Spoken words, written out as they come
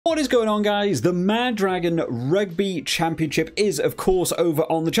What is going on, guys? The MaD Dragon Rugby Championship is, of course, over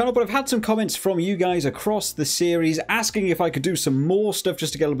on the channel, but I've had some comments from you guys across the series asking if I could do some more stuff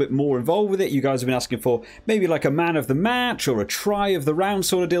just to get a little bit more involved with it. You guys have been asking for maybe like a man of the match or a try of the round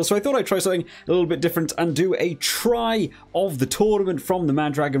sort of deal, so I thought I'd try something a little bit different and do a try of the tournament from the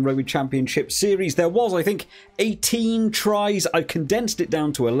MaD Dragon Rugby Championship series. There was, I think, 18 tries. I condensed it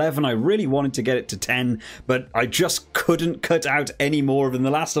down to 11. I really wanted to get it to 10, but I just couldn't cut out any more of them.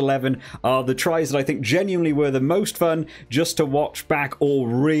 The last 11 are the tries that I think genuinely were the most fun just to watch back, or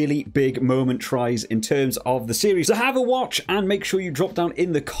really big moment tries in terms of the series. So have a watch and make sure you drop down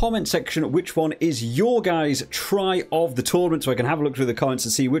in the comment section which one is your guys' try of the tournament so I can have a look through the comments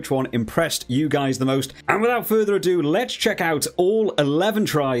and see which one impressed you guys the most. And without further ado, let's check out all 11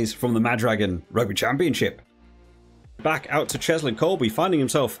 tries from the MaD Dragon Rugby Championship. Back out to Cheslin Colby, finding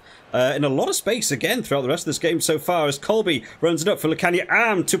himself in a lot of space again throughout the rest of this game so far, as Colby runs it up for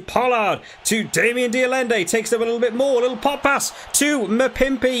Lacania to Pollard, to Damien Dialende, takes them a little bit more, a little pop pass to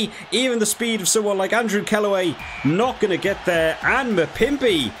Mapimpi. Even the speed of someone like Andrew Kellaway not going to get there, and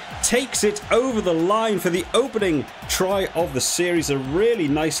Mapimpi takes it over the line for the opening try of the series. A really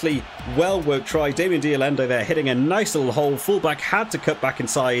nicely well-worked try. Damien Dialende there hitting a nice little hole. Fullback had to cut back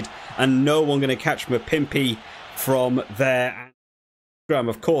inside, and no one going to catch Mapimpi from there. Scrum,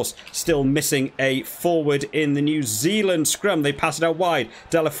 of course, still missing a forward in the New Zealand scrum. They pass it out wide.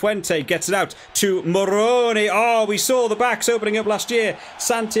 De La Fuente gets it out to Moroni. Oh, we saw the backs opening up last year.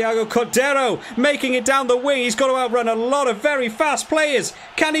 Santiago Cordero making it down the wing. He's got to outrun a lot of very fast players.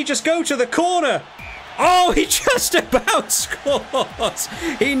 Can he just go to the corner? Oh, he just about scores.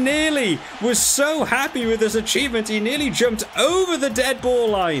 He nearly was so happy with this achievement. He nearly jumped over the dead ball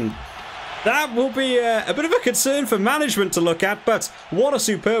line. That will be a bit of a concern for management to look at, but what a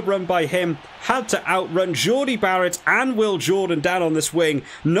superb run by him. Had to outrun Geordie Barrett and Will Jordan down on this wing.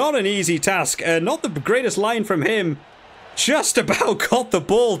 Not an easy task. Not the greatest line from him. Just about got the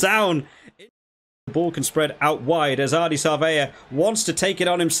ball down. The ball can spread out wide as Ardi Sarvea wants to take it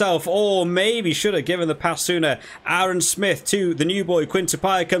on himself, or maybe should have given the pass sooner. Aaron Smith to the new boy. Quinn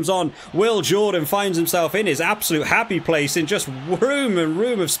Tupaia comes on. Will Jordan finds himself in his absolute happy place in just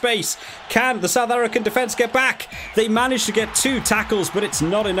room of space. Can the South African defence get back? They managed to get 2 tackles, but it's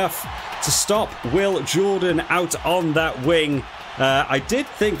not enough to stop Will Jordan out on that wing. I did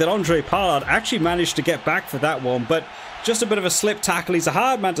think that Andre Pollard actually managed to get back for that one, but just a bit of a slip tackle. He's a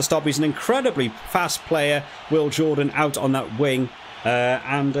hard man to stop. He's an incredibly fast player. Will Jordan out on that wing.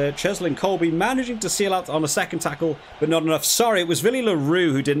 And Cheslin Colby managing to seal out on a second tackle, but not enough. Sorry, it was Willie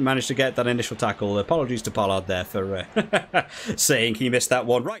LaRue who didn't manage to get that initial tackle. Apologies to Pollard there for saying he missed that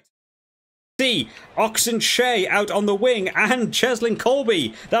one. Right. Oxen Shea out on the wing, and Cheslin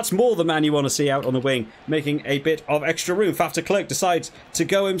Colby. That's more the man you want to see out on the wing, making a bit of extra room. Faf de Klerk decides to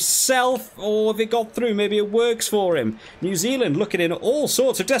go himself, or if it got through, maybe it works for him. New Zealand looking in all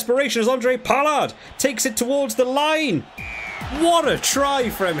sorts of desperation as Andre Pollard takes it towards the line. What a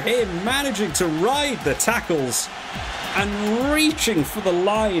try from him, managing to ride the tackles and reaching for the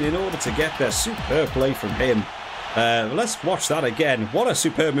line in order to get there. Superb play from him. Let's watch that again. What a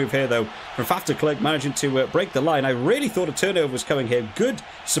superb move here, though, from Faf de Klerk, managing to break the line. I really thought a turnover was coming here. Good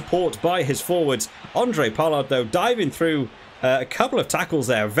support by his forwards. Andre Pollard, though, diving through a couple of tackles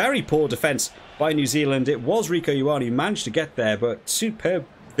there. Very poor defence by New Zealand. It was Rieko Ioane who managed to get there, but superb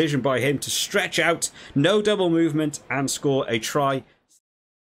vision by him to stretch out, no double movement, and score a try.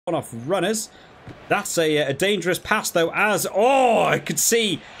 On off runners. That's a dangerous pass, though, as... Oh, I could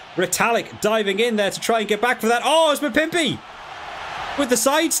see Retallick diving in there to try and get back for that. Oh, it's Mapimpi with the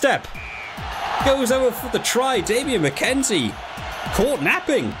sidestep. Goes over for the try. Damien McKenzie caught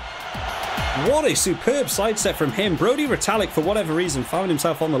napping. What a superb sidestep from him. Brodie Retallick, for whatever reason, found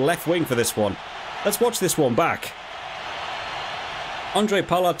himself on the left wing for this one. Let's watch this one back. Andre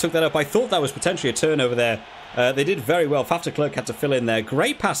Pollard took that up. I thought that was potentially a turnover there. They did very well. Faf de Klerk had to fill in there.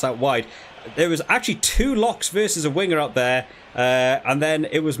 Great pass out wide. There was actually 2 locks versus a winger out there. And then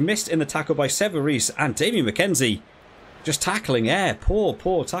it was missed in the tackle by Severis, and Damien McKenzie just tackling air.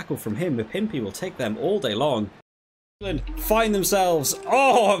 Poor tackle from him. Mapimpi will take them all day long. Find themselves,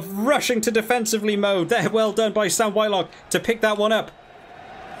 rushing to defensively mode. They're well done by Sam Whitelock to pick that one up.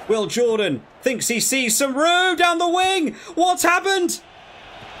 Will Jordan thinks he sees some room down the wing. What's happened?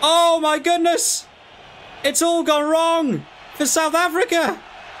 Oh my goodness. It's all gone wrong for South Africa.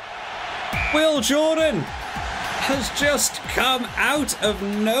 Will Jordan has just come out of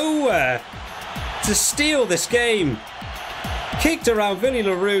nowhere to steal this game. Kicked around Willie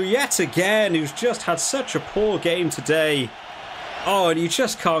LaRue yet again, who's just had such a poor game today. Oh, and you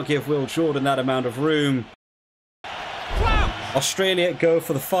just can't give Will Jordan that amount of room. Wow! Australia go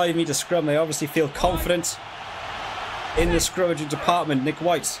for the 5-metre scrum. They obviously feel confident in the scrummaging department. Nick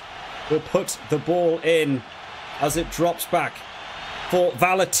White will put the ball in as it drops back for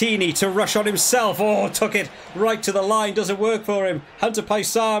Valentini to rush on himself. Oh, took it right to the line. Doesn't work for him. Hunter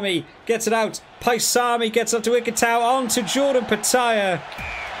Paisami gets it out. Paisami gets up to Ikitau, on to Jordan Pataya,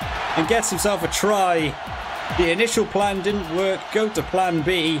 and gets himself a try. The initial plan didn't work. Go to plan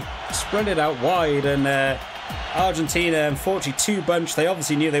B. Spread it out wide, and Argentina, unfortunately, two bunch. They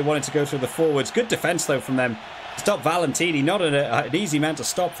obviously knew they wanted to go through the forwards. Good defence, though, from them. Stop Valentini. Not an easy man to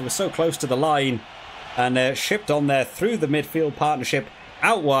stop. They were so close to the line. And shipped on there through the midfield partnership,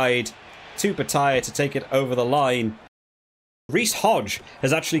 out wide to Pataya to take it over the line. Reece Hodge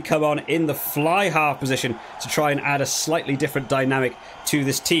has actually come on in the fly half position to try and add a slightly different dynamic to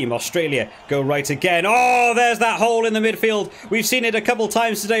this team. Australia go right again. Oh, there's that hole in the midfield. We've seen it a couple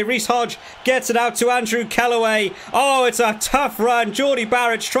times today. Reece Hodge gets it out to Andrew Callaway. Oh, it's a tough run. Geordie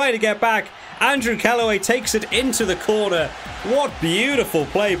Barrett's trying to get back. Andrew Callaway takes it into the corner. What beautiful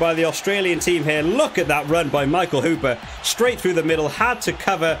play by the Australian team here. Look at that run by Michael Hooper. Straight through the middle. Had to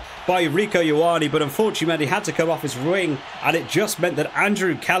cover by Rico Ioane, but unfortunately he had to come off his wing, and it just meant that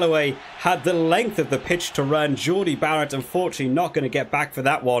Andrew Callaway had the length of the pitch to run. Geordie Barrett, unfortunately, not going to get back for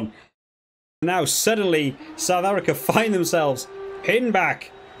that one. Now, suddenly, South Africa find themselves pinned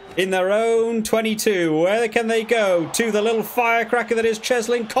back in their own 22. Where can they go? To the little firecracker that is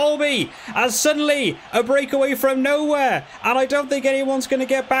Cheslin Colby, as suddenly a breakaway from nowhere, and I don't think anyone's going to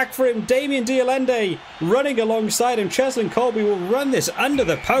get back for him. Damien Diolende running alongside him. Cheslin Colby will run this under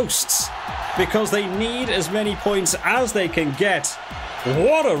the posts because they need as many points as they can get.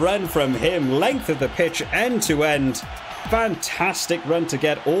 What a run from him. Length of the pitch, end to end. Fantastic run to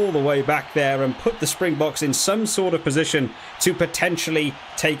get all the way back there and put the Springboks in some sort of position to potentially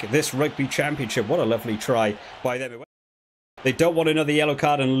take this rugby championship. What a lovely try by them. They don't want another yellow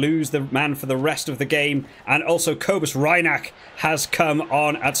card and lose the man for the rest of the game. And also Cobus Reinach has come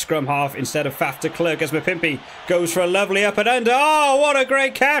on at scrum half instead of Faf de Klerk as Mapimpi goes for a lovely up and under. Oh, what a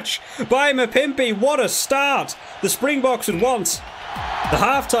great catch by Mapimpi. What a start. The Springboks would want the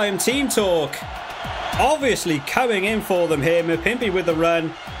halftime team talk obviously coming in for them here. Mapimpi with the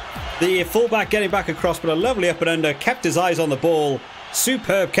run. The fullback getting back across, but a lovely up and under. Kept his eyes on the ball.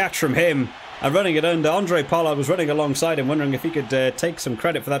 Superb catch from him. And running it under. Andre Pollard was running alongside him, wondering if he could take some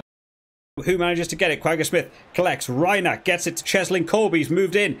credit for that. Who manages to get it? Quagga Smith collects. Reinach gets it to Cheslin Colby's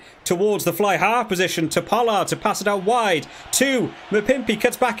moved in towards the fly half position to Pollard to pass it out wide. To Mapimpi,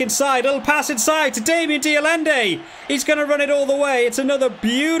 cuts back inside. Little pass inside to Damien Diolende. He's going to run it all the way. It's another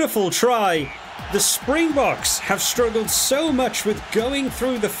beautiful try. The Springboks have struggled so much with going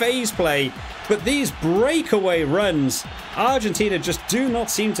through the phase play, but these breakaway runs, Argentina just do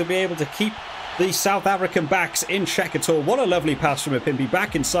not seem to be able to keep the South African backs in check at all. What a lovely pass from Mapimpi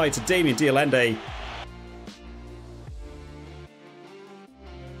back inside to Damien Diolende.